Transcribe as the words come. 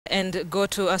and go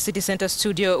to our City Center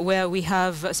studio where we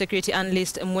have security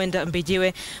analyst Mwenda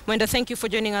Mbijiwe. Mwenda, thank you for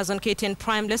joining us on KTN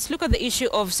Prime. Let's look at the issue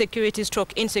of security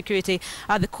stroke insecurity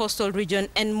at the coastal region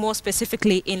and more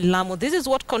specifically in Lamu. This is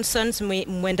what concerns me,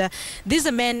 Mwenda. These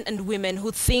are men and women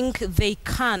who think they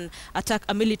can attack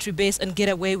a military base and get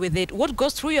away with it. What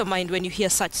goes through your mind when you hear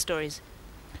such stories?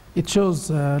 It shows,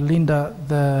 Linda,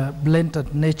 the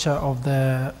blatant nature of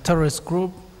the terrorist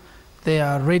group. They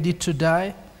are ready to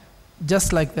die.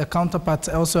 Just like their counterparts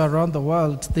also around the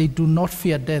world, they do not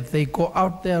fear death. They go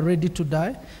out there ready to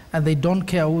die, and they don't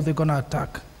care who they're going to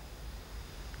attack.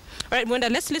 All right, Mwenda,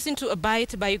 let's listen to a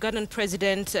bite by Ugandan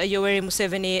President Yoweri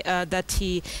Museveni that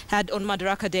he had on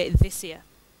Madaraka Day this year.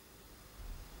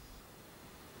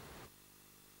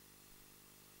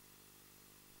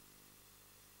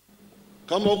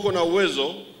 Kama uko na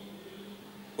uwezo,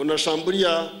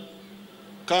 unashambulia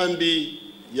kambi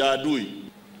ya adui.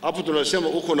 Hapo tunasema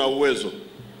uko na uwezo.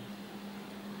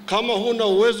 Kama huna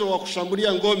uwezo wa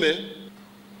kushambulia ngome,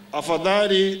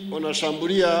 afadhali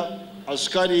unashambulia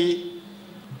askari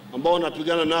ambao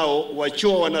wanapigana nao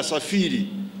wakiwa wanasafiri.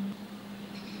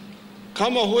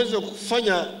 Kama huwezi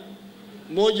kufanya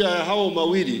moja ya hao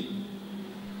mawili,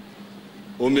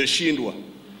 umeshindwa.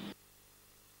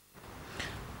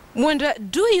 Mwenda,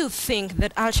 do you think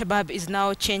that Al-Shabaab is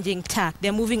now changing tack?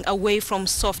 They're moving away from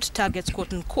soft targets,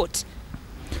 quote unquote.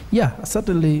 Yeah,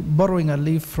 certainly borrowing a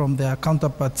leaf from their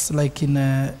counterparts like in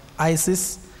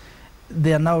ISIS.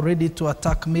 They are now ready to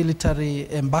attack military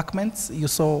embankments. You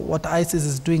saw what ISIS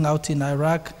is doing out in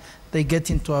Iraq. They get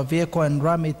into a vehicle and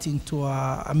ram it into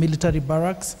a military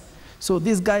barracks. So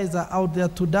these guys are out there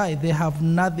to die. They have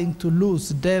nothing to lose.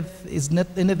 Death is not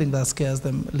anything that scares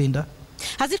them, Linda.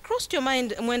 Has it crossed your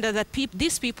mind, Mwenda, that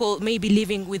these people may be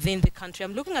living within the country?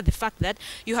 I'm looking at the fact that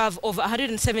you have over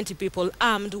 170 people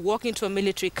armed walking to a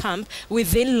military camp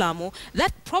within Lamu.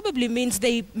 That probably means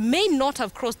they may not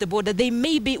have crossed the border. They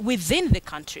may be within the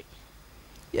country.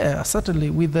 Yeah, certainly.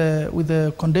 With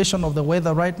the condition of the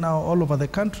weather right now all over the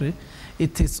country,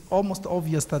 it is almost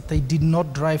obvious that they did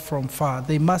not drive from far.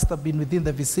 They must have been within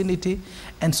the vicinity.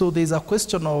 And so there's a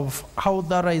question of how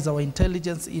thorough is our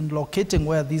intelligence in locating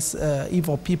where these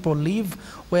evil people live,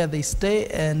 where they stay,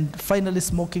 and finally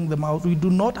smoking them out. We do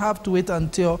not have to wait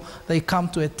until they come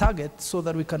to a target so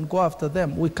that we can go after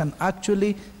them. We can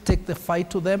actually take the fight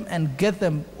to them and get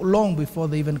them long before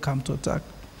they even come to attack.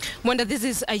 Mwenda, this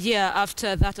is a year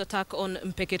after that attack on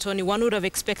Mpeketoni. One would have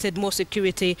expected more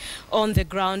security on the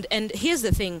ground. And here's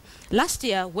the thing. Last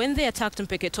year, when they attacked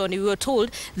Mpeketoni, we were told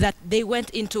that they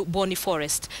went into Boni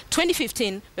Forest.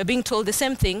 2015, we're being told the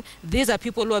same thing. These are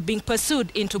people who are being pursued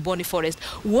into Boni Forest.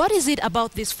 What is it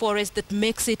about this forest that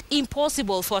makes it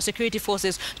impossible for security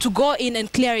forces to go in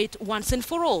and clear it once and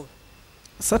for all?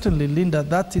 Certainly, Linda,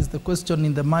 that is the question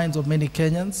in the minds of many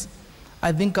Kenyans.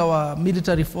 I think our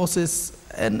military forces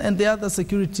and the other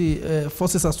security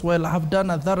forces as well have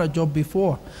done a thorough job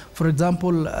before. For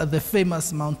example, the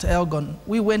famous Mount Elgon.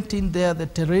 We went in there, the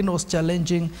terrain was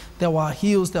challenging, there were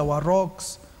hills, there were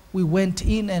rocks. We went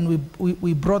in and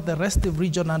we brought the restive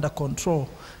region under control.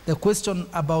 The question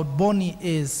about Boni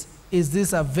is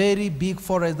this a very big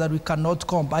forest that we cannot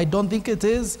comb? I don't think it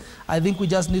is. I think we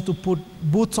just need to put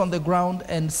boots on the ground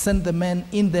and send the men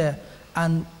in there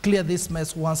and clear this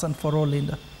mess once and for all,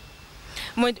 Linda.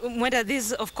 Mwenda,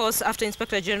 this, of course, after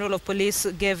Inspector General of Police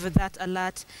gave that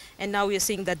alert, and now we're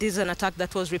seeing that this is an attack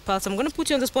that was repulsed. I'm going to put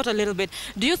you on the spot a little bit.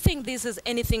 Do you think this has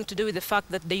anything to do with the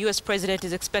fact that the U.S. president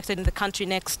is expected in the country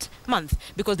next month?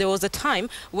 Because there was a time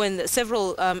when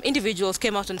several individuals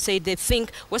came out and said they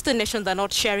think Western nations are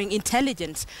not sharing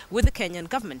intelligence with the Kenyan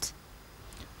government.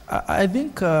 I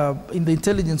think in the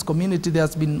intelligence community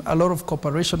there's been a lot of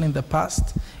cooperation in the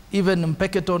past. Even in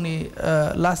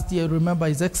Mpeketoni last year, remember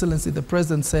His Excellency the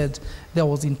President said there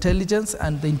was intelligence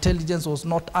and the intelligence was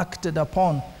not acted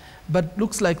upon. But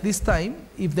looks like this time,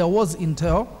 if there was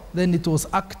intel, then it was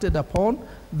acted upon.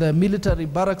 The military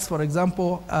barracks, for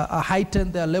example,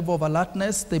 heightened their level of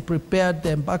alertness. They prepared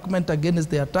the embankment against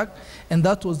the attack, and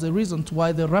that was the reason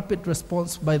why the rapid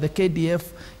response by the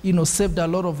KDF, saved a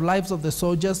lot of lives of the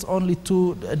soldiers. Only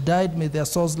 2 died, may their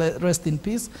souls rest in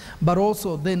peace. But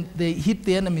also, then they hit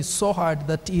the enemy so hard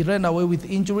that he ran away with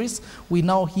injuries. We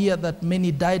now hear that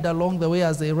many died along the way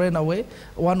as they ran away.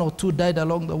 1 or 2 died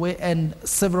along the way, and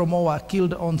several more were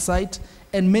killed on site.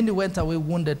 And many went away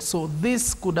wounded. So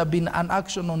this could have been an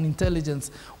action on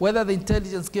intelligence. Whether the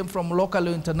intelligence came from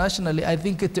locally or internationally, I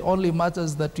think it only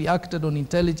matters that we acted on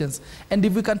intelligence. And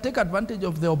if we can take advantage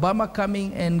of the Obama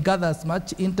coming and gather as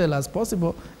much intel as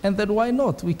possible, and then why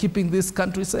not? We're keeping this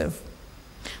country safe.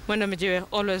 Mwenda Mbijiwe,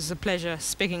 always a pleasure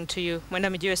speaking to you. Mwenda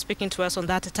Mbijiwe speaking to us on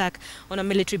that attack on a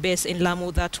military base in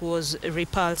Lamu that was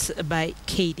repulsed by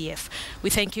KDF. We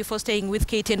thank you for staying with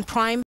KTN Prime.